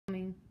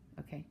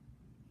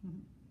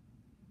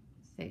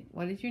Fantastic.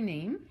 What is your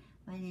name?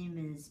 My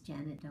name is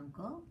Janet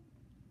Dunkel.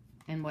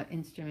 And what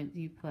instrument do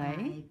you play?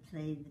 I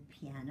play the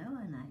piano,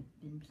 and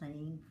I've been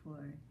playing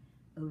for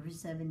over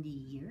 70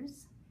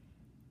 years.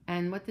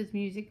 And what does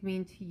music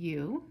mean to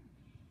you?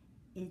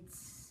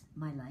 It's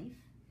my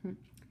life.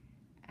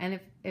 And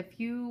if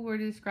you were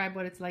to describe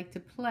what it's like to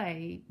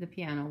play the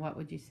piano, what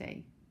would you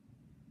say?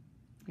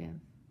 Yeah.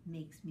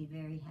 Makes me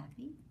very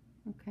happy.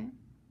 Okay.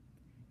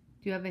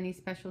 Do you have any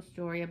special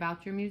story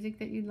about your music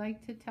that you'd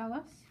like to tell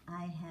us?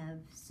 I have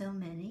so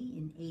many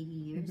in 80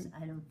 years,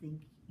 I don't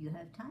think you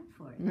have time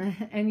for it.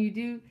 And you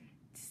do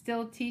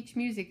still teach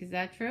music, is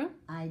that true?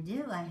 I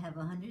do. I have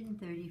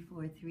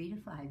 134 3 to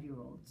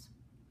 5-year-olds.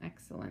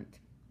 Excellent.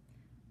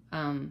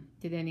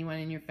 Did anyone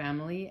in your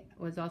family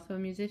was also a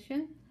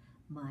musician?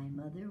 My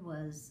mother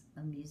was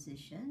a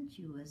musician.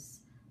 She was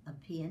a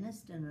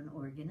pianist and an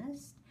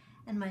organist.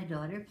 And my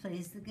daughter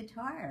plays the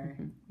guitar.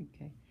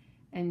 Okay.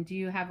 And do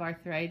you have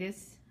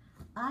arthritis?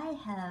 I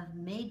have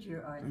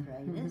major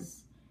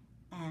arthritis,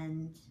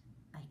 and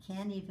I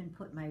can't even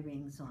put my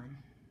rings on.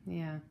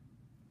 Yeah.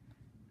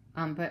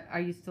 But are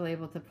you still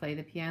able to play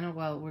the piano?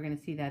 Well, we're going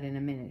to see that in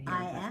a minute here.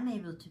 I am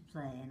able to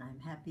play, and I'm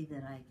happy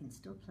that I can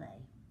still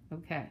play.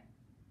 Okay.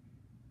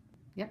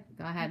 Yep,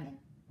 go ahead. Okay.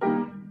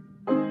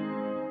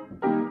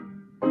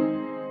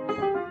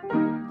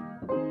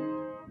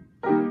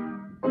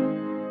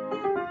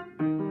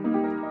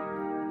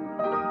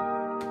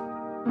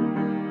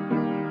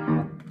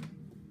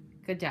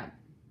 Good job.